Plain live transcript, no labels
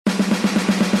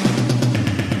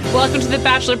Welcome to the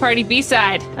Bachelor Party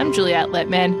B-Side. I'm Juliette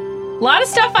Littman. A lot of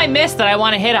stuff I missed that I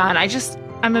want to hit on.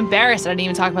 I'm embarrassed I didn't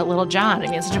even talk about Little John. I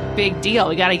mean, it's such a big deal.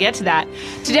 We got to get to that.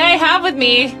 Today I have with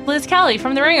me Liz Kelly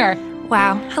from The Ringer.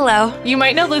 Wow. Hello. You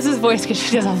might know Liz's voice because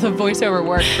she does all the voiceover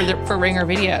work for Ringer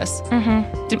videos.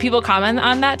 Mm-hmm. Do people comment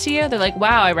on that to you? They're like,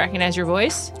 wow, I recognize your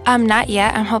voice? Not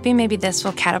yet. I'm hoping maybe this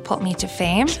will catapult me to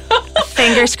fame.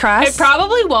 Fingers crossed. It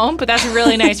probably won't, but that's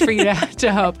really nice for you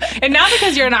to hope. And not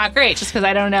because you're not great, just because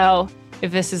I don't know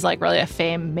if this is like really a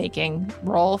fame-making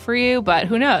role for you, but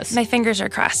who knows? My fingers are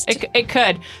crossed. It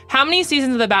could. How many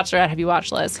seasons of The Bachelorette have you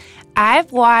watched, Liz?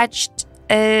 I've watched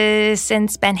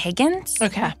since Ben Higgins.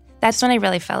 Okay. That's when I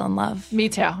really fell in love. Me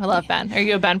too. I love Ben. Are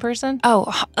you a Ben person?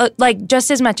 Oh, like just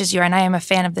as much as you are, and I am a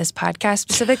fan of this podcast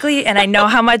specifically, and I know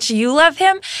how much you love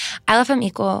him. I love him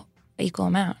equal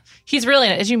amount. He's really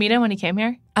nice. Did you meet him when he came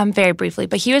here? Very briefly,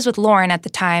 but he was with Lauren at the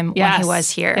time when he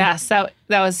was here. Yes, that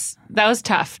was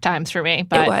tough times for me.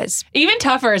 But it was. Even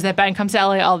tougher is that Ben comes to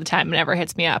LA all the time and never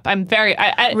hits me up. I'm very...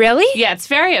 Really? Yeah, it's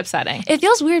very upsetting. It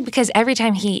feels weird because every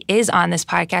time he is on this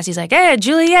podcast, he's like, hey,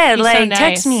 Juliette, he's so nice.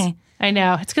 Text me. I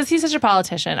know. It's because he's such a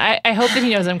politician. I hope that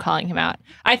he knows I'm calling him out.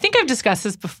 I think I've discussed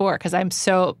this before because I'm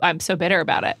so bitter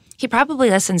about it. He probably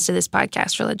listens to this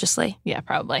podcast religiously. Yeah,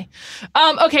 probably.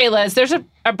 Okay, Liz, there's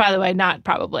by the way, not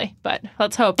probably, but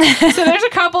let's hope. So there's a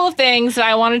couple of things that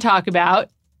I want to talk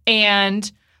about.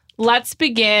 And let's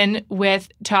begin with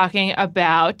talking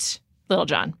about Little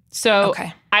John. So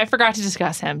I forgot to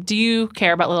discuss him. Do you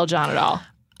care about Little John at all?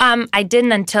 I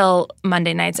didn't until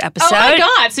Monday night's episode. Oh my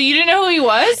God. So you didn't know who he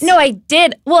was? No, I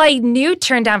did. Well, I knew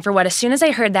Turn Down for What. As soon as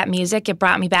I heard that music, it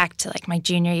brought me back to like my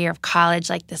junior year of college,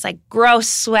 like this like gross,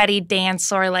 sweaty dance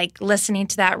floor, like listening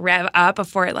to that rev up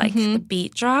before it the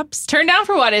beat drops. Turn Down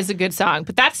for What is a good song,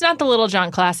 but that's not the Little John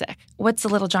classic. What's the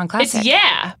Little John classic? It's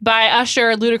Yeah by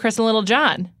Usher, Ludacris, and Little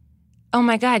John. Oh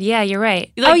my God, yeah, you're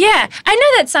right. Oh yeah, I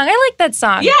know that song. I like that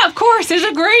song. Yeah, of course. It's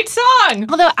a great song.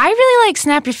 Although I really like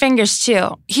Snap Your Fingers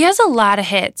too. He has a lot of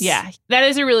hits. Yeah, that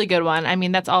is a really good one. I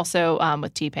mean, that's also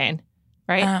with T-Pain,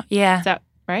 right? Yeah. Is that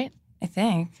right? I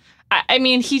think. I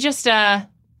mean, he just...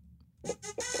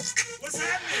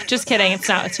 Just kidding. It's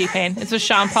not with T-Pain. It's with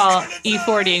Sean Paul,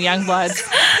 E40, and Youngbloods.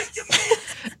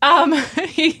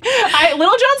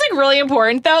 Little John's like really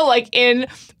important though, like in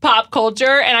pop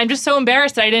culture, and I'm just so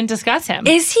embarrassed that I didn't discuss him.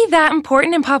 Is he that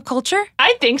important in pop culture?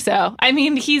 I think so. I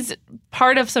mean, he's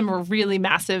part of some really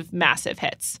massive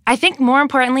hits. I think more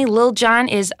importantly, Lil Jon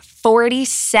is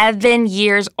 47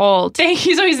 years old. Thank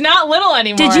you. So he's not little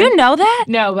anymore. Did you know that?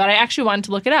 No, but I actually wanted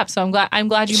to look it up, so I'm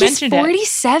glad you mentioned it.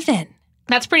 He's 47.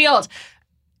 That's pretty old.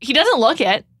 He doesn't look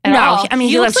it at all. No, I mean,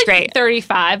 he looks like great.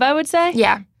 35, I would say.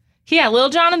 Yeah. Yeah, Lil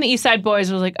Jon and the East Side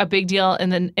Boys was like a big deal in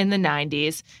the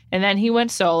 90s, and then he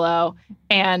went solo,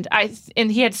 and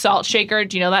he had Salt Shaker.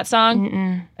 Do you know that song?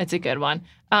 Mm-mm. It's a good one.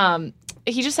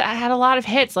 He just had a lot of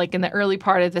hits like in the early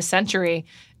part of the century,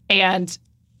 and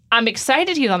I'm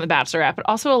excited he's on The Bachelorette, but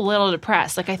also a little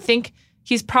depressed. Like I think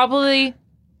he's probably,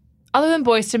 other than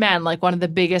Boyz II Men, like one of the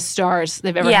biggest stars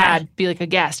they've ever had be like a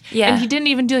guest. Yeah. And he didn't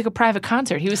even do like a private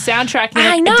concert. He was soundtracking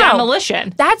I know. a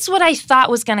Demolition. That's what I thought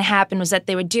was going to happen, was that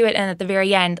they would do it, and at the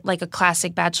very end, like a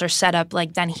classic Bachelor setup,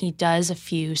 like then he does a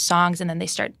few songs and then they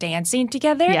start dancing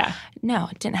together. Yeah. No,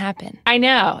 it didn't happen. I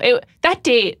know. That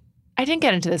date, I didn't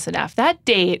get into this enough. That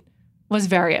date was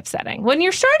very upsetting. When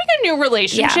you're starting a new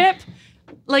relationship,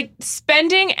 like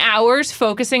spending hours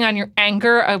focusing on your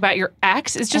anger about your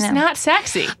ex is just not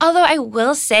sexy. Although I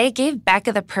will say it gave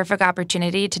Becca the perfect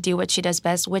opportunity to do what she does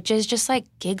best, which is just like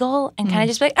giggle and kind of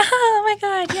just be like, oh my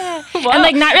God, yeah. Whoa. And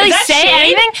like not really say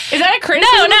anything. Is that a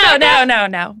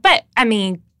criticism? No. But I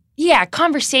mean, yeah,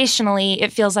 conversationally,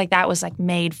 it feels like that was like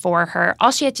made for her.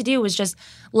 All she had to do was just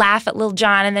laugh at Lil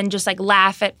Jon and then just like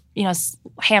laugh at,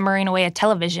 hammering away a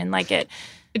television. Like it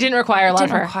didn't require a lot of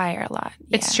her. It didn't require a lot.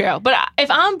 Yeah. It's true. But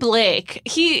if I'm Blake,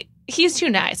 he's too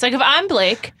nice. Like if I'm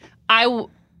Blake,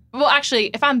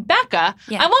 if I'm Becca,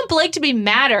 I want Blake to be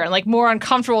madder and like more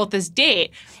uncomfortable with this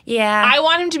date. Yeah. I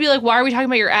want him to be like, why are we talking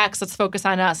about your ex? Let's focus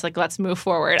on us. Like, let's move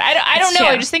forward. I don't know. True.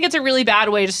 I just think it's a really bad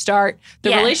way to start the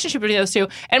relationship between those two.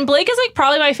 And Blake is like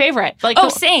probably my favorite. Like,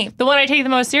 same. The one I take the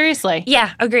most seriously.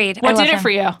 Yeah, agreed. What did it for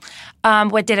you?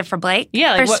 What did it for Blake?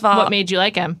 Yeah, like First of all, what made you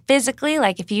like him? Physically,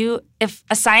 like if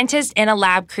a scientist in a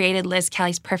lab created Liz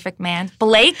Kelly's perfect man,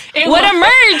 Blake would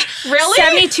emerge really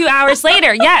 72 hours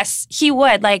later. Yes, he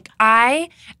would. Like I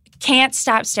can't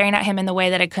stop staring at him in the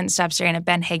way that I couldn't stop staring at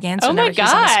Ben Higgins whenever he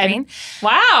was on the screen.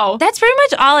 Wow. That's pretty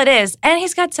much all it is. And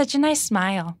he's got such a nice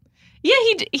smile. Yeah,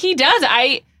 he does.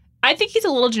 I think he's a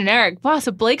little generic. Wow,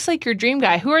 so Blake's like your dream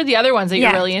guy. Who are the other ones that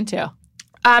you're really into?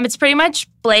 It's pretty much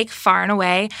Blake far and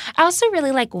away. I also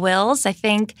really like Wills. I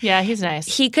think Yeah, he's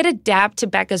nice. he could adapt to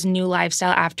Becca's new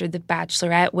lifestyle after The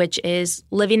Bachelorette, which is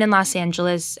living in Los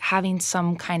Angeles, having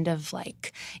some kind of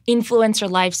like influencer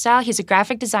lifestyle. He's a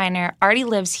graphic designer, already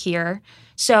lives here.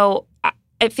 So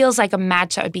it feels like a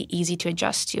match that would be easy to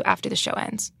adjust to after the show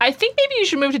ends. I think maybe you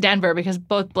should move to Denver because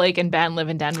both Blake and Ben live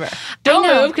in Denver. Don't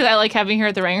move because I like having her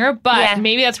at the Ringer, but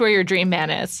maybe that's where your dream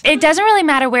man is. It doesn't really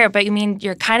matter where, but you mean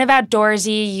you're kind of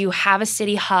outdoorsy, you have a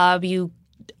city hub, you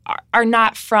are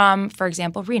not from, for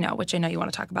example, Reno, which I know you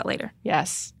want to talk about later.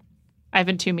 Yes. I've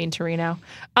been too mean to Reno.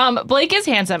 Blake is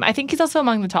handsome. I think he's also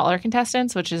among the taller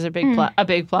contestants, which is a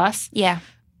big plus. Yeah.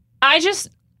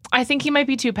 I think he might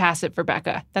be too passive for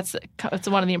Becca. That's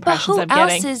one of the impressions I'm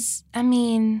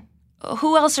getting.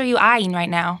 Who else are you eyeing right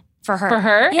now for her? For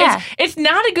her? Yeah. It's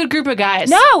not a good group of guys.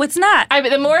 No, it's not.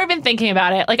 The more I've been thinking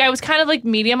about it, like I was kind of like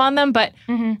medium on them, but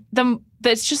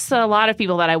it's just a lot of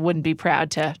people that I wouldn't be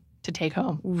proud to take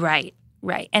home.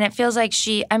 Right. And it feels like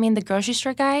the grocery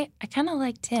store guy, I kind of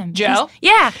liked him. Joe?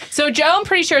 Yeah. So Joe, I'm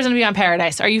pretty sure, is going to be on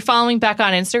Paradise. Are you following Becca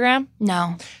on Instagram?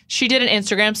 No. She did an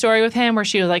Instagram story with him where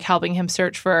she was like helping him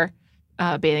search for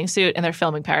a bathing suit, and they're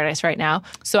filming Paradise right now.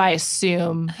 So I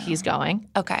assume he's going.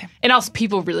 Okay. And also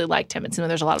people really liked him. And so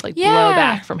there's a lot of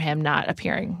blowback from him not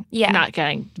appearing, not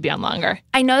getting to be on longer.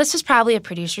 I know this was probably a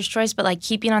producer's choice, but like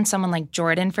keeping on someone like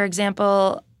Jordan, for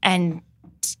example, and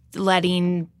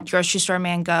letting grocery store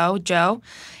man go, Joe,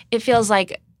 it feels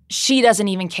like she doesn't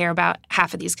even care about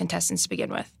half of these contestants to begin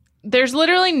with. There's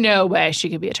literally no way she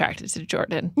could be attracted to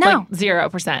Jordan. No. Like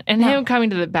 0%. And him coming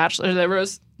to the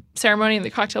rose ceremony and the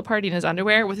cocktail party in his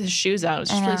underwear with his shoes on. It was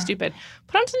just really stupid.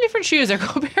 Put on some different shoes or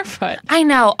go barefoot. I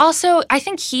know. Also, I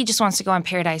think he just wants to go on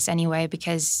Paradise anyway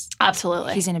because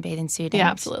absolutely he's in a bathing suit. Yeah,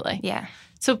 absolutely. Yeah.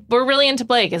 So we're really into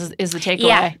Blake is the takeaway.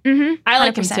 Yeah. Mm-hmm. I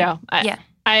like him too. Yeah.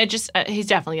 He's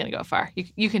definitely going to go far.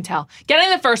 You can tell. Getting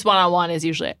the first one-on-one is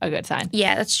usually a good sign.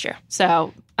 Yeah, that's true.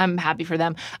 So I'm happy for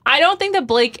them. I don't think that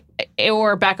Blake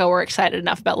or Becca were excited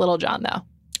enough about Little John, though.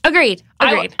 Agreed.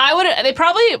 I would. They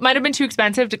probably might have been too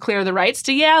expensive to clear the rights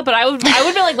to but I would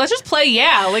be like, let's just play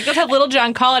Like, let's have Little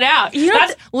John call it out.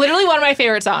 That's literally one of my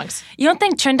favorite songs. You don't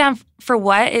think Turn Down for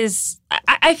What is...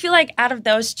 I feel like out of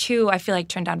those two, I feel like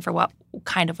Turn Down for What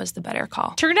kind of was the better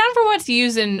call. Turn Down for What's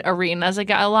used in arenas a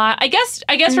lot. I guess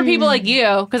for people like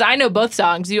you, because I know both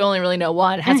songs, you only really know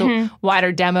one. It has a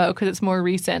wider demo because it's more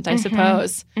recent, I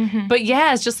suppose. But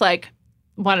yeah, it's just like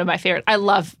one of my favorite. I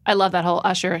love that whole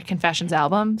Usher Confessions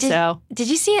album. Did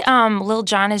you see Lil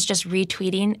Jon is just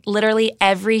retweeting literally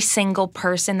every single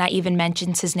person that even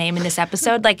mentions his name in this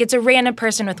episode? Like it's a random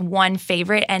person with one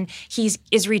favorite, and is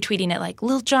retweeting it like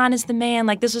Lil Jon is the man.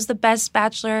 Like this was the best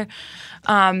Bachelor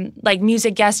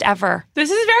music guest ever. This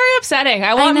is very upsetting.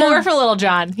 I want more for Lil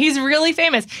Jon. He's really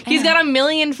famous. He's got 1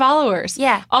 million followers.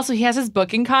 Yeah. Also, he has his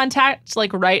booking contact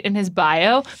right in his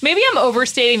bio. Maybe I'm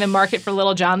overstating the market for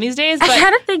Lil Jon these days, but I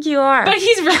kind of think you are. But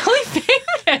he's really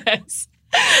famous.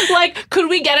 Could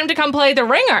we get him to come play The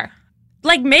Ringer?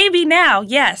 Maybe now,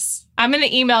 yes. I'm going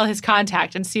to email his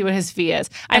contact and see what his fee is.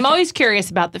 I'm always curious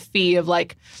about the fee of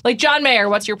like John Mayer,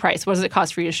 what's your price? What does it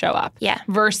cost for you to show up? Yeah.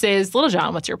 Versus Little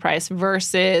John, what's your price?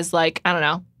 Versus I don't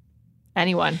know,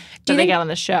 anyone that they get on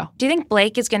this show. Do you think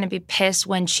Blake is going to be pissed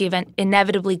when she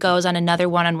inevitably goes on another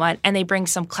one-on-one and they bring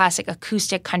some classic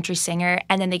acoustic country singer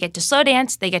and then they get to slow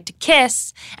dance, they get to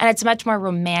kiss, and it's a much more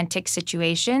romantic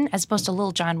situation as opposed to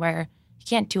Little John where you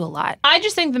can't do a lot. I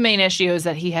just think the main issue is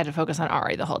that he had to focus on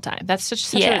Ari the whole time. That's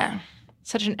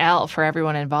such an L for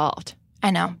everyone involved.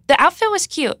 I know. The outfit was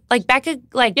cute. Becca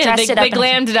dressed it up. They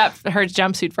glammed it up, her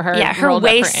jumpsuit for her. Yeah, her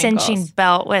waist cinching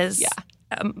belt was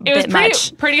it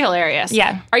was pretty hilarious.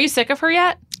 Yeah. Are you sick of her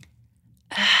yet?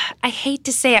 I hate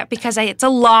to say it because it's a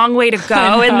long way to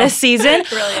go in this season.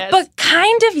 It really is. But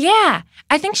kind of, yeah.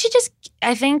 I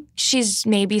think she's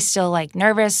maybe still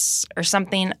nervous or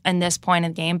something in this point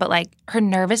in the game, but her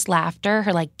nervous laughter,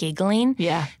 her giggling,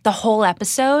 the whole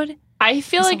episode. I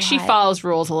feel like she follows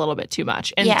rules a little bit too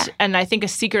much. And I think a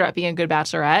secret about being a good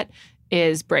bachelorette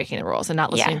is breaking the rules and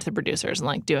not listening to the producers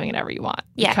and doing whatever you want.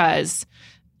 Yeah. Because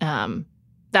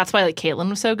that's why Caitlyn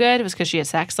was so good. It was because she had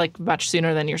sex much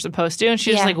sooner than you're supposed to, and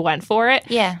she just went for it.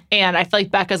 Yeah. And I feel like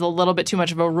Becca's a little bit too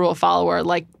much of a rule follower,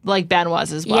 like Ben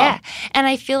was as well. Yeah. And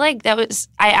I feel like I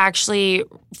actually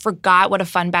forgot what a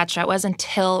fun bachelorette was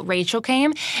until Rachel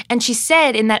came, and she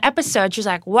said in that episode, she was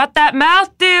like, "What that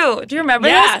mouth do?" Do you remember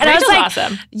this? Yeah, and Rachel's I was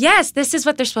awesome. Yes, this is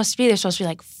what they're supposed to be. They're supposed to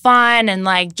be fun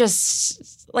and just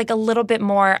a little bit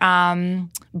more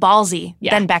ballsy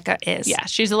than Becca is. Yeah,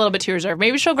 she's a little bit too reserved.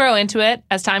 Maybe she'll grow into it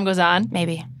as time goes on.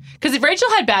 Maybe. Because Rachel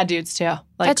had bad dudes too. Like,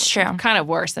 That's true. Kind of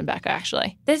worse than Becca,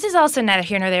 actually. This is also neither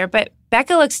here nor there, but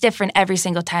Becca looks different every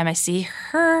single time I see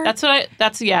her.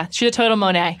 Yeah. She's a total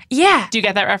Monet. Yeah. Do you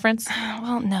get that reference?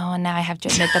 Well, no, and now I have to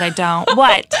admit that I don't.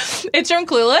 What? It's from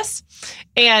Clueless.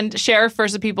 And Cher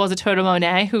refers to people as a total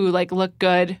Monet who like look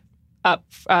good up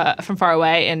from far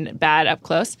away and bad up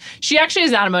close. She actually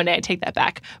is not a Monet. I take that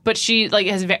back. But she like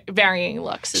has varying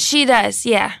looks. She does,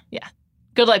 yeah. Yeah.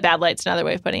 Good light, bad light's another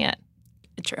way of putting it.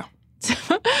 True.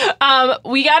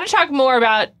 We got to talk more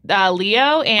about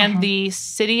Leo and the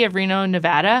city of Reno,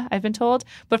 Nevada, I've been told.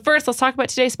 But first, let's talk about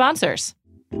today's sponsors.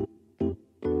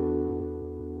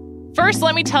 First,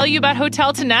 let me tell you about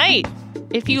Hotel Tonight.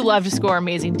 If you love to score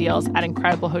amazing deals at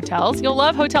incredible hotels, you'll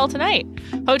love Hotel Tonight.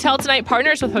 Hotel Tonight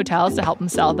partners with hotels to help them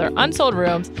sell their unsold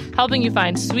rooms, helping you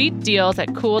find sweet deals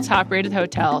at cool, top-rated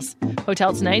hotels.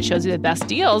 Hotel Tonight shows you the best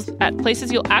deals at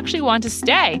places you'll actually want to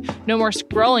stay. No more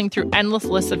scrolling through endless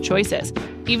lists of choices.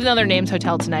 Even though their name's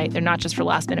Hotel Tonight, they're not just for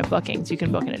last-minute bookings. You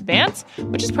can book in advance,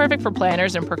 which is perfect for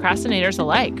planners and procrastinators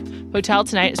alike. Hotel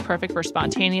Tonight is perfect for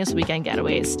spontaneous weekend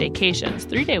getaways, staycations,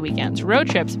 3-day weekends, road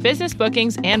trips, business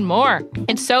bookings, and more.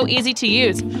 It's so easy to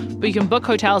use, but you can book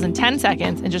hotels in 10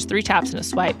 seconds and just 3 taps and a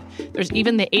swipe. There's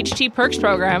even the HT Perks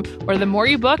program, where the more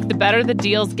you book, the better the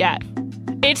deals get.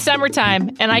 It's summertime,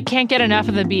 and I can't get enough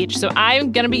of the beach, so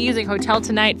I'm going to be using Hotel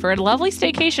Tonight for a lovely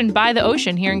staycation by the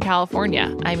ocean here in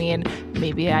California. I mean,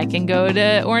 maybe I can go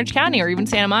to Orange County or even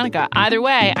Santa Monica. Either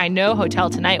way, I know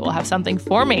Hotel Tonight will have something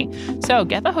for me. So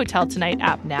get the Hotel Tonight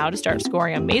app now to start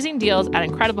scoring amazing deals at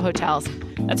incredible hotels.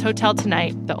 That's Hotel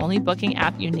Tonight, the only booking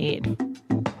app you need.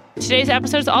 Today's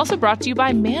episode is also brought to you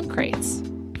by Man Crates.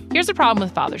 Here's the problem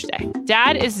with Father's Day.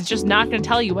 Dad is just not going to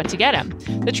tell you what to get him.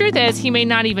 The truth is, he may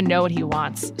not even know what he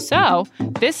wants. So,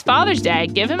 this Father's Day,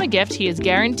 give him a gift he is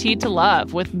guaranteed to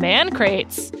love with Man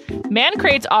Crates. Man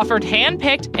Crates offered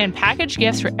hand-picked and packaged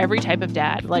gifts for every type of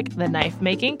dad, like the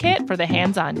knife-making kit for the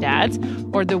hands-on dads,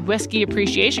 or the whiskey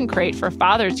appreciation crate for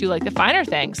fathers who like the finer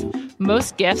things.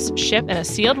 Most gifts ship in a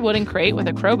sealed wooden crate with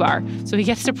a crowbar, so he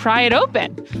gets to pry it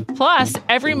open. Plus,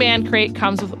 every Man Crate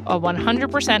comes with a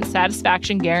 100%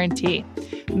 satisfaction guarantee.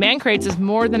 Man Crates is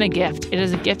more than a gift. It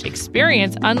is a gift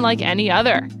experience unlike any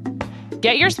other.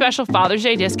 Get your special Father's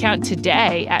Day discount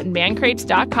today at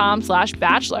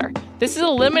mancrates.com/bachelor. This is a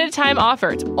limited time offer.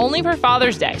 It's only for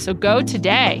Father's Day, so go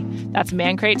today. That's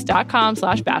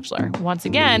mancrates.com/bachelor. Once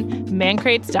again,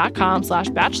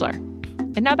 mancrates.com/bachelor.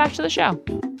 And now back to the show.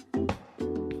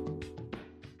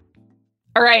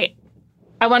 All right.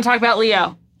 I want to talk about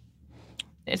Leo.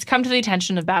 It's come to the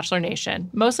attention of Bachelor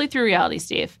Nation, mostly through Reality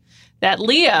Steve, that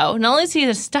Leo, not only is he a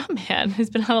stuntman who's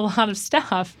been on a lot of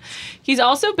stuff, he's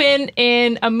also been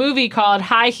in a movie called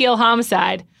High Heel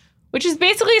Homicide, which is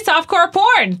basically softcore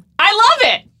porn. I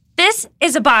love it. This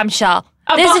is a bombshell.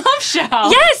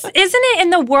 Bombshell. Yes, isn't it?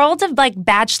 In the world of like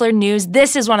Bachelor news,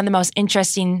 this is one of the most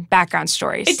interesting background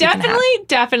stories. It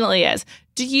definitely is.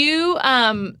 Do you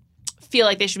feel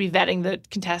like they should be vetting the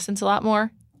contestants a lot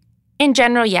more? In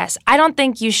general, yes. I don't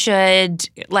think you should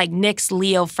like nix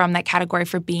Leo from that category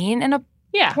for being in a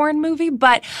porn movie,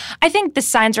 but I think the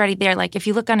sign's already there. Like if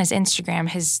you look on his Instagram,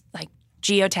 his like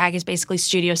geotag is basically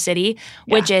Studio City,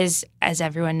 which is, as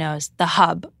everyone knows, the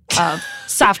hub of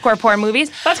softcore porn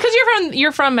movies. That's because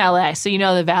you're from LA, so you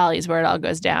know the valley is where it all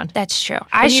goes down. That's true.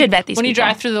 I should vet these when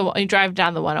people. you drive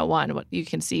down the 101, what you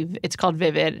can see, it's called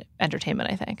Vivid Entertainment,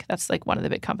 I think. That's like one of the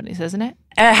big companies, isn't it?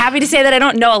 Happy to say that I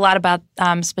don't know a lot about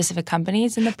specific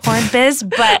companies in the porn biz,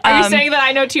 but are you saying that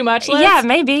I know too much, Liz? Yeah,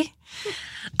 maybe.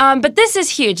 But this is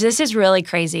huge. This is really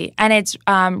crazy. And it's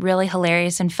really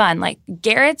hilarious and fun. Like,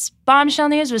 Garrett's bombshell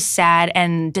news was sad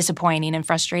and disappointing and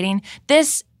frustrating.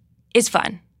 This is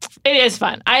fun. It is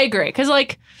fun. I agree. Because,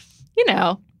 like, you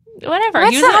know, whatever.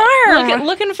 What's the harm?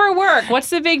 Looking for work. What's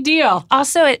the big deal?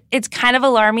 Also, it's kind of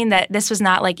alarming that this was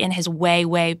not, like, in his way,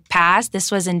 way past.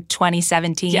 This was in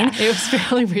 2017. Yeah, it was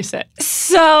fairly recent.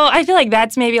 So I feel like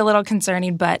that's maybe a little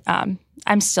concerning, but I'm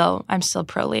still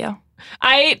pro Leo.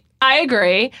 I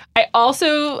agree. I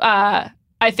also I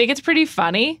think it's pretty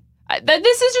funny.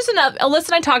 This is just enough. Alyssa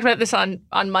and I talked about this on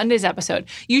Monday's episode.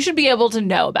 You should be able to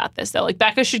know about this, though. Like,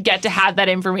 Becca should get to have that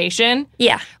information.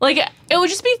 Yeah. Like, it would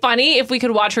just be funny if we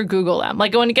could watch her Google them.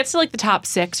 Like, when it gets to, like, the top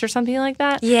 6 or something like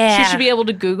that. Yeah. She should be able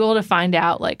to Google to find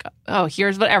out, like, oh,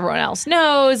 here's what everyone else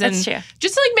knows. And that's true.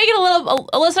 Just to, like, make it a little,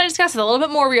 Alyssa and I discussed it, a little bit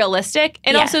more realistic.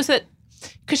 And also so that,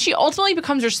 because she ultimately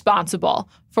becomes responsible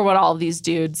for what all of these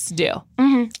dudes do.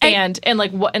 Mm-hmm. And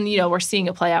like what, and you know, we're seeing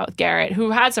it play out with Garrett,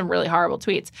 who had some really horrible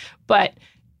tweets, but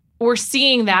we're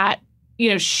seeing that,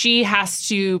 she has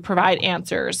to provide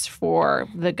answers for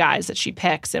the guys that she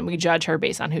picks, and we judge her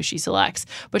based on who she selects.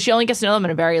 But she only gets to know them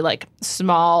in a very like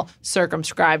small,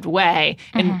 circumscribed way.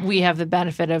 And we have the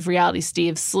benefit of Reality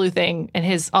Steve sleuthing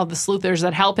and all the sleuthers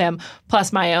that help him,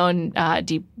 plus my own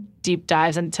deep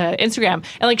dives into Instagram.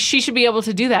 And like she should be able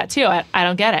to do that too. I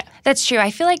don't get it. That's true.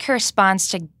 I feel like her response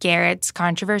to Garrett's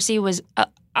controversy was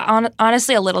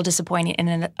honestly a little disappointing in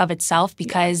and of itself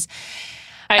because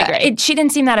I agree. She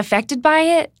didn't seem that affected by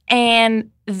it,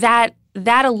 and that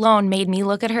alone made me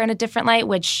look at her in a different light,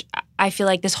 which I feel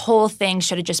like this whole thing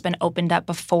should have just been opened up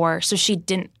before, so she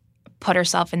didn't put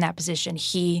herself in that position.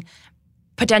 He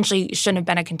potentially shouldn't have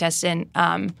been a contestant,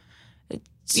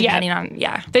 depending on,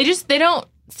 They don't,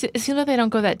 it seems like they don't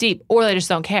go that deep, or they just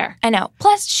don't care. I know.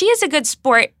 Plus, she is a good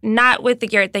sport, not with the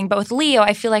Garrett thing, but with Leo,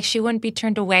 I feel like she wouldn't be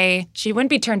turned away. She wouldn't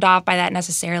be turned off by that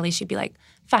necessarily. She'd be like,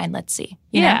 fine, let's see.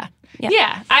 You know?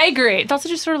 Yeah, I agree. It's also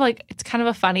just sort of like, it's kind of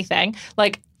a funny thing.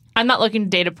 Like, I'm not looking to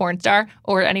date a porn star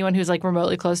or anyone who's like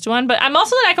remotely close to one, but I'm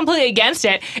also not completely against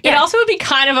it. It also would be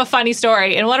kind of a funny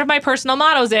story. And one of my personal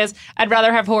mottos is, I'd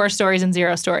rather have horror stories than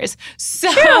zero stories.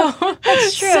 So,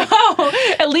 That's true. So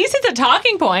at least it's a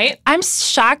talking point. I'm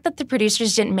shocked that the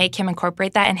producers didn't make him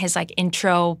incorporate that in his like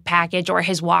intro package or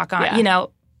his walk on,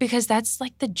 because that's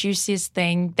like the juiciest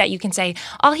thing that you can say.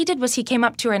 All he did was he came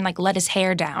up to her and like let his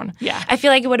hair down. Yeah. I feel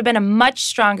like it would have been a much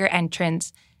stronger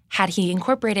entrance had he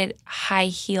incorporated High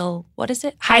Heel, what is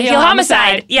it? High Heel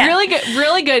Homicide. Yeah.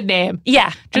 Really good name.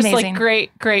 Yeah. Just amazing.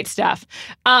 like great stuff.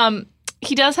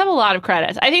 He does have a lot of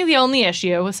credits. I think the only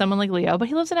issue with someone like Leo, but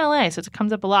he lives in LA, so it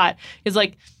comes up a lot, is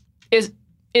like, is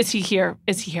he here?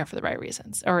 Is he here for the right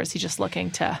reasons? Or is he just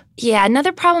looking to... Yeah,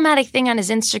 another problematic thing on his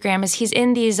Instagram is he's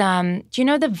in these, do you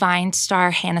know the Vine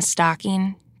star Hannah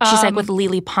Stocking? She's like with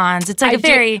Lily Pons. It's like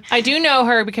I do know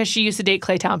her because she used to date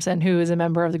Klay Thompson, who is a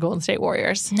member of the Golden State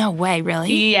Warriors. No way,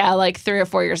 really? Yeah, like 3 or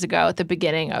 4 years ago at the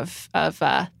beginning of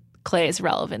Klay's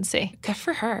relevancy. Good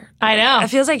for her. I know. It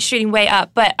feels like shooting way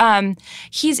up. But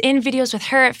he's in videos with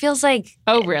her. It feels like...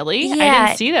 Oh, really? Yeah. I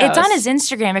didn't see those. It's on his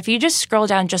Instagram. If you just scroll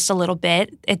down just a little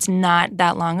bit, it's not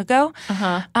that long ago.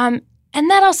 And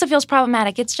that also feels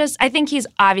problematic. It's just, I think he's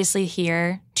obviously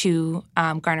here to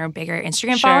garner a bigger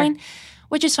Instagram following,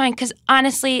 which is fine because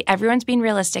honestly, everyone's being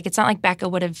realistic. It's not like Becca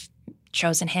would have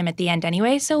chosen him at the end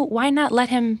anyway, so why not let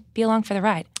him be along for the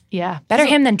ride? Yeah. Better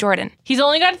him than Jordan. He's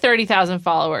only got 30,000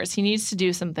 followers. He needs to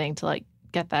do something to like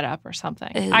get that up or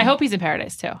something. I hope he's in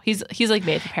Paradise too. He's like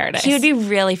made for Paradise. He would be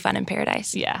really fun in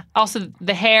Paradise. Yeah. Also,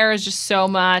 the hair is just so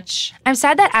much. I'm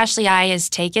sad that Ashley I is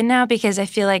taken now because I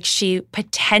feel like she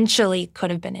potentially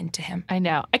could have been into him. I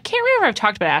know. I can't remember if I've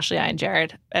talked about Ashley I and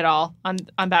Jared at all on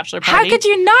Bachelor Party. How could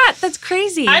you not? That's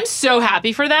crazy. I'm so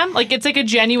happy for them. Like, it's like a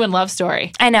genuine love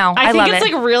story. I know. I think love it's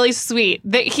it. like really sweet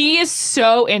that he is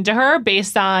so into her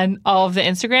based on all of the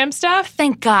Instagram stuff.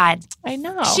 Thank God. I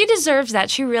know. She deserves that.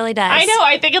 She really does. I know.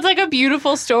 I think it's like a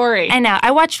beautiful story. I know.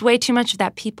 I watched way too much of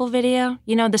that People video.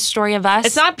 You know, the story of us.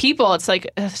 It's not People. It's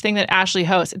like a thing that Ashley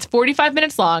hosts. It's 45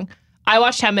 minutes long. I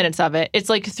watched 10 minutes of it. It's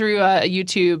like through a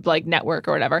YouTube like network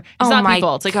or whatever. It's not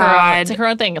People. It's like her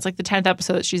own thing. It's like the 10th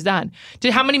episode that she's done.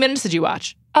 How many minutes did you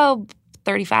watch? Oh,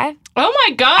 35. Oh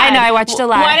my God. I know. I watched a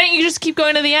lot. Why didn't you just keep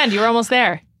going to the end? You were almost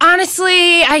there.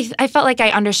 Honestly, I felt like I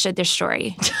understood their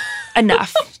story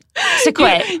enough to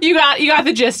quit. You got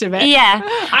the gist of it. Yeah.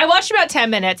 I watched about 10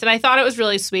 minutes and I thought it was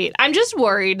really sweet. I'm just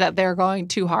worried that they're going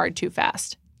too hard too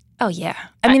fast. Oh, yeah.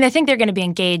 I mean, I think they're going to be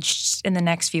engaged in the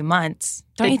next few months.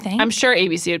 Don't you think? I'm sure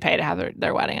ABC would pay to have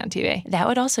their wedding on TV. That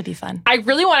would also be fun. I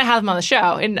really want to have them on the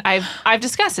show. And I've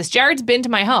discussed this. Jared's been to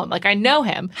my home. Like, I know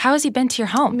him. How has he been to your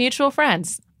home? Mutual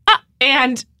friends.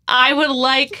 And I would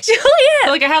like... Juliet!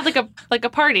 Like, I had like a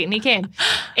party and he came.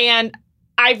 And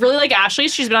I really like Ashley.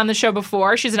 She's been on the show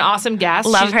before. She's an awesome guest.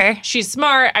 Love her. She's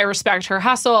smart. I respect her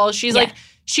hustle. She's like...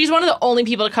 She's one of the only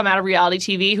people to come out of reality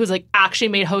TV who's like actually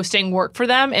made hosting work for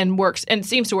them and works and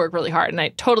seems to work really hard. And I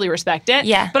totally respect it.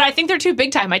 Yeah. But I think they're too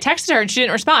big time. I texted her and she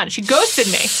didn't respond. She ghosted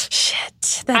me.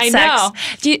 Shit. That I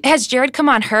sucks. know. Has Jared come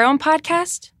on her own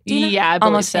podcast? Do you know? Yeah, I believe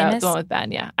Almost so. Famous? The one with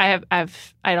Ben, yeah.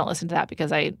 I don't listen to that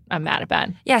because I'm mad at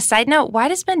Ben. Yeah, side note, why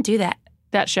does Ben do that?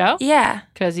 That show? Yeah.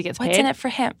 Because he gets paid? What's in it for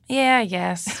him? Yeah, I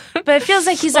guess. But it feels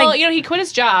like he's well, he quit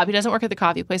his job. He doesn't work at the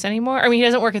coffee place anymore. I mean, he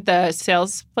doesn't work at the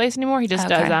sales place anymore. He just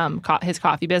does his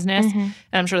coffee business. Mm-hmm. And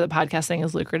I'm sure the podcast thing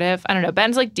is lucrative. I don't know.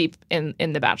 Ben's like deep in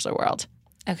the Bachelor world.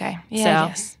 Okay. Yeah, I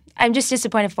guess. I'm just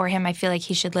disappointed for him. I feel like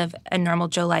he should live a normal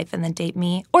Joe life and then date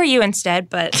me. Or you instead,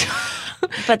 but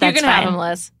that's You're going to fine. have him,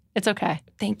 Liz. It's okay.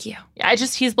 Thank you. Yeah,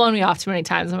 he's blown me off too many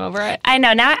times. I'm over it. I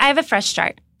know. Now I have a fresh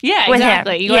start. Yeah, with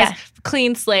exactly. him. You guys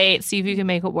clean slate, see if you can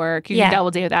make it work. You can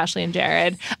double date with Ashley and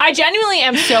Jared. I genuinely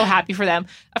am so happy for them.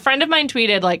 A friend of mine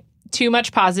tweeted like, too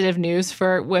much positive news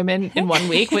for women in 1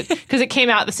 week because it came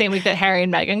out the same week that Harry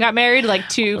and Meghan got married, like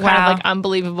two kind of like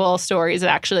unbelievable stories that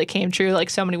actually came true, like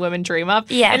so many women dream of.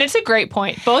 Yeah. And it's a great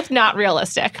point. Both not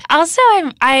realistic. Also,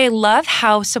 I love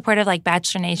how supportive like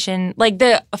Bachelor Nation, like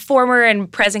the former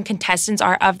and present contestants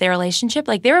are of their relationship.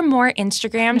 Like there were more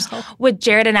Instagrams with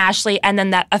Jared and Ashley and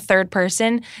then a third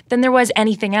person than there was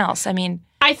anything else. I mean,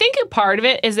 I think a part of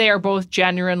it is they are both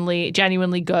genuinely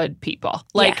good people.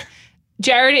 Like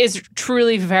Jared is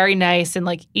truly very nice and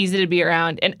like easy to be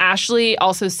around. And Ashley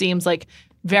also seems like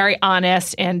very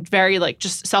honest and very like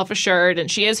just self-assured, and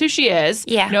she is who she is.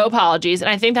 Yeah. No apologies. And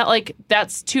I think that like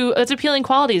that's appealing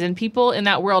qualities, and people in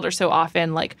that world are so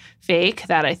often like fake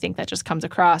that I think that just comes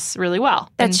across really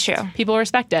well. That's true. People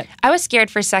respect it. I was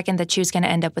scared for a second that she was going to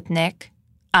end up with Nick.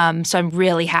 So I'm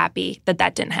really happy that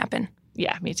didn't happen.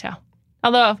 Yeah, me too.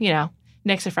 Although, you know,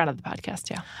 Nick's a friend of the podcast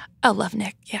too. I love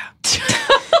Nick. Yeah.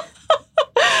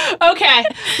 Okay,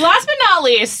 last but not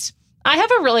least, I have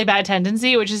a really bad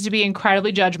tendency, which is to be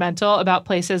incredibly judgmental about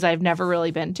places I've never really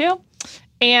been to.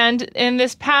 And in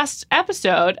this past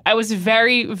episode, I was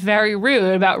very, very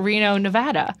rude about Reno,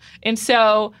 Nevada. And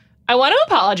so I want to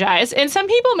apologize. And some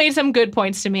people made some good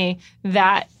points to me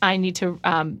that I need to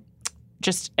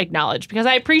just acknowledge because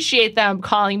I appreciate them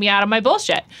calling me out on my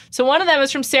bullshit. So one of them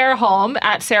is from Sarah Holm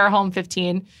at Sarah Holm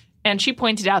 15. And she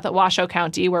pointed out that Washoe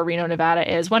County, where Reno,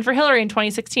 Nevada is, won for Hillary in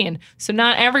 2016. So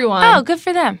not everyone. Oh, good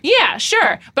for them. Yeah,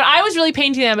 sure. But I was really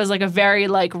painting them as like a very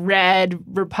like red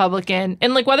Republican.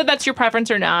 And like whether that's your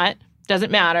preference or not,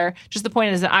 doesn't matter. Just the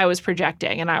point is that I was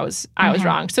projecting and I was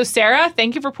wrong. So Sarah,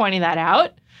 thank you for pointing that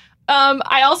out.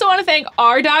 I also want to thank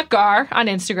r.gar on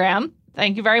Instagram.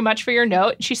 Thank you very much for your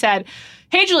note. She said,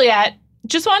 "Hey, Juliet.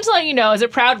 Just wanted to let you know, as a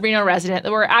proud Reno resident,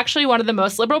 that we're actually one of the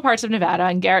most liberal parts of Nevada,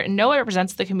 and Garrett in no way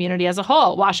represents the community as a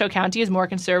whole. Washoe County is more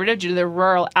conservative due to the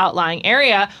rural outlying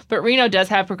area, but Reno does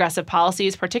have progressive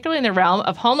policies, particularly in the realm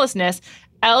of homelessness,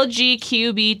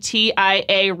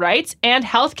 LGBTQIA rights, and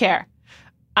healthcare.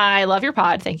 I love your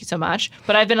pod. Thank you so much.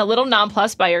 But I've been a little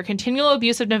nonplussed by your continual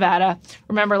abuse of Nevada.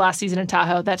 Remember last season in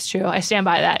Tahoe? That's true. I stand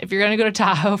by that. If you're going to go to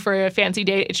Tahoe for a fancy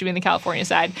date, it should be in the California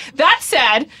side. That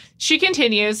said," she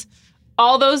continues,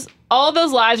 All those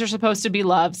lives are supposed to be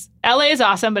loves. LA is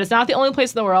awesome, but it's not the only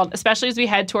place in the world, especially as we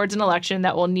head towards an election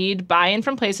that will need buy-in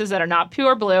from places that are not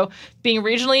pure blue. Being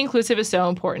regionally inclusive is so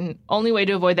important. Only way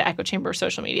to avoid the echo chamber of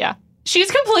social media."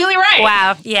 She's completely right.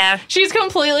 Wow, yeah. She's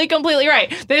completely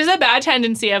right. There's a bad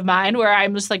tendency of mine where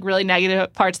I'm just like really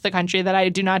negative parts of the country that I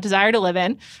do not desire to live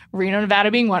in, Reno, Nevada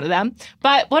being one of them.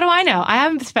 But what do I know? I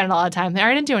haven't spent a lot of time there.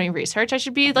 I didn't do any research. I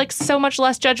should be like so much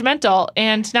less judgmental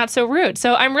and not so rude.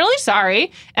 So I'm really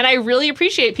sorry, and I really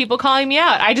appreciate people calling me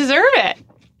out. I deserve it.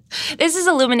 This is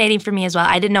illuminating for me as well.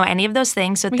 I didn't know any of those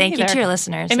things, so thank you to your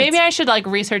listeners. And maybe I should like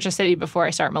research a city before I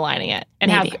start maligning it and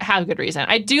have good reason.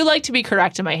 I do like to be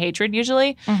correct in my hatred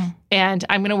usually, and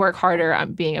I'm going to work harder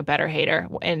on being a better hater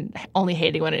and only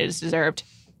hating when it is deserved.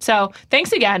 So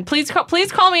thanks again. Please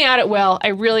call me out at will. I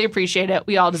really appreciate it.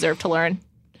 We all deserve to learn.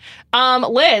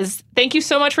 Liz, thank you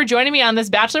so much for joining me on this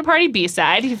Bachelor Party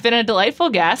B-side. You've been a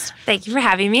delightful guest. Thank you for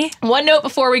having me. One note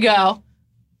before we go.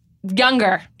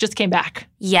 Younger just came back.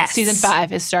 Yes. Season 5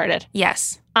 has started.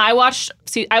 Yes. I watched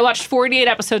 48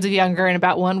 episodes of Younger in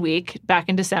about 1 week back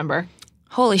in December.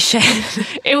 Holy shit.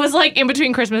 It was like in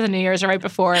between Christmas and New Year's or right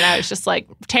before, and I was just like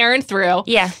tearing through.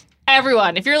 Yeah.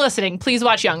 Everyone, if you're listening, please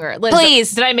watch Younger. Liz,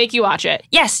 please. Did I make you watch it?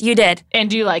 Yes, you did. And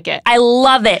do you like it? I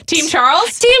love it. Team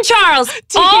Charles? Team Charles.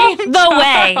 All the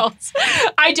way.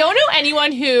 I don't know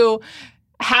anyone who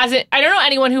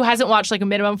hasn't watched like a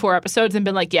minimum 4 episodes and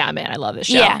been like, yeah, man, I love this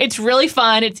show. Yeah. It's really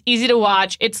fun. It's easy to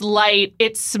watch. It's light.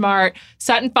 It's smart.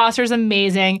 Sutton Foster's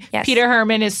amazing. Yes. Peter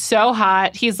Herman is so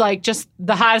hot. He's like just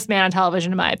the hottest man on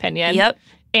television, in my opinion. Yep.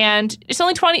 And it's a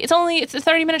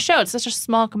 30-minute show. It's such a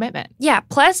small commitment. Yeah.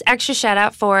 Plus, extra shout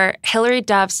out for Hilary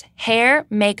Duff's hair,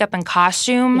 makeup, and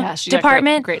costume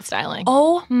department. Great styling.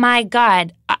 Oh my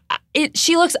God.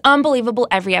 She looks unbelievable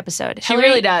every episode. She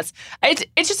really does.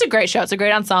 It's just a great show. It's a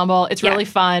great ensemble. It's really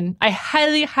fun. I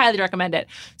highly, highly recommend it.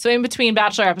 So in between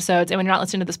Bachelor episodes and when you're not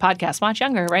listening to this podcast, watch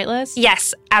Younger, right, Liz?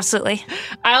 Yes, absolutely.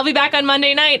 I'll be back on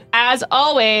Monday night. As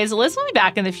always, Liz will be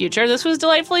back in the future. This was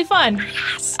delightfully fun.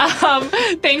 Yes.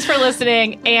 Thanks for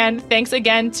listening. And thanks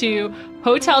again to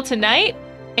Hotel Tonight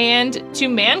and to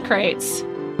Man Crates.